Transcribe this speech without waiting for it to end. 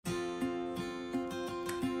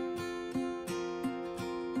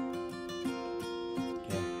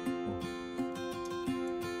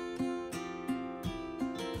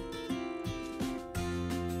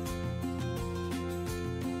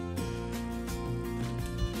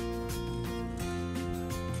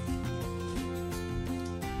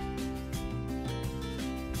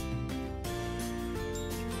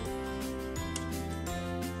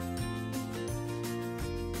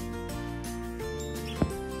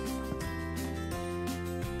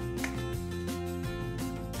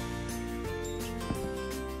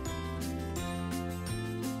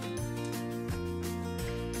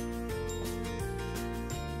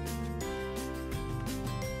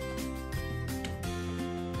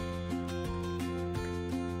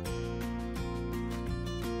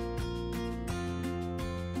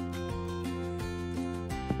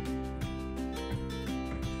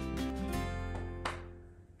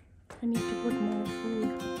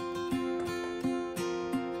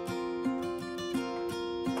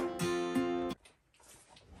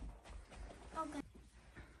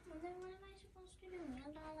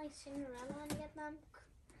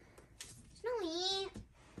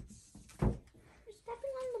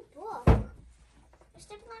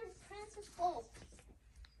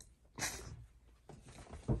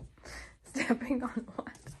stepping on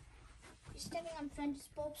what? You're stepping on French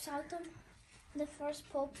Pope Southam, the first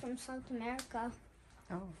Pope from South America.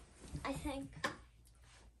 Oh. I think.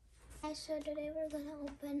 So today we're gonna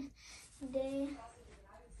open day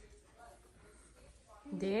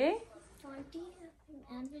 20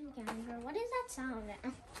 Advent calendar. What is that sound?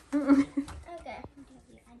 Okay.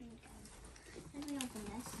 Let me open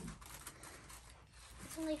this.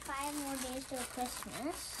 It's only 5 more days till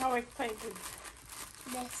Christmas. How excited.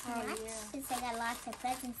 This Oh, much, yeah. since I got lots of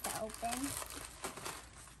presents to open.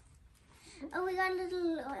 Oh, we got a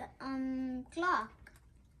little clock.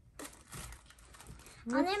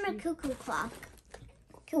 I'll name her Cuckoo Clock.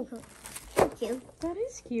 Cuckoo. Cuckoo. That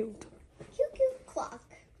is cute. Cuckoo Clock.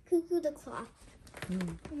 Cuckoo the Clock.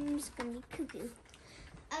 I'm just gonna be Cuckoo.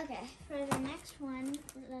 Okay, for the next one,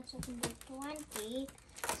 let's open the 20.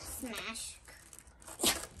 Smash.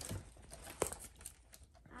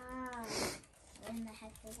 Ah, in the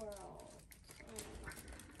heck of the world.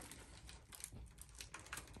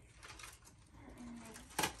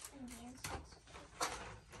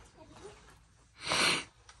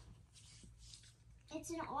 It's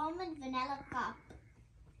an almond vanilla cup.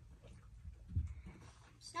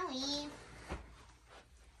 Snowy.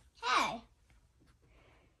 Hey.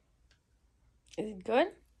 Is it good?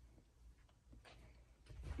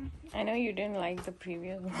 I know you didn't like the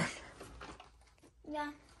previous one. Yeah.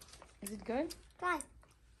 Is it good? Try.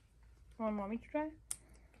 Want mommy to try?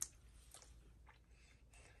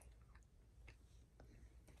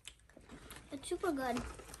 It's super good.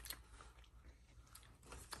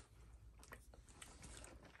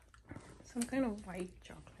 Some kind of white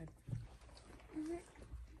chocolate.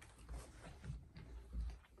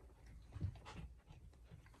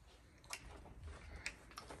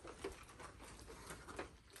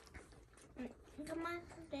 Come on,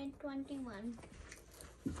 day 21.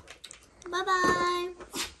 Bye-bye.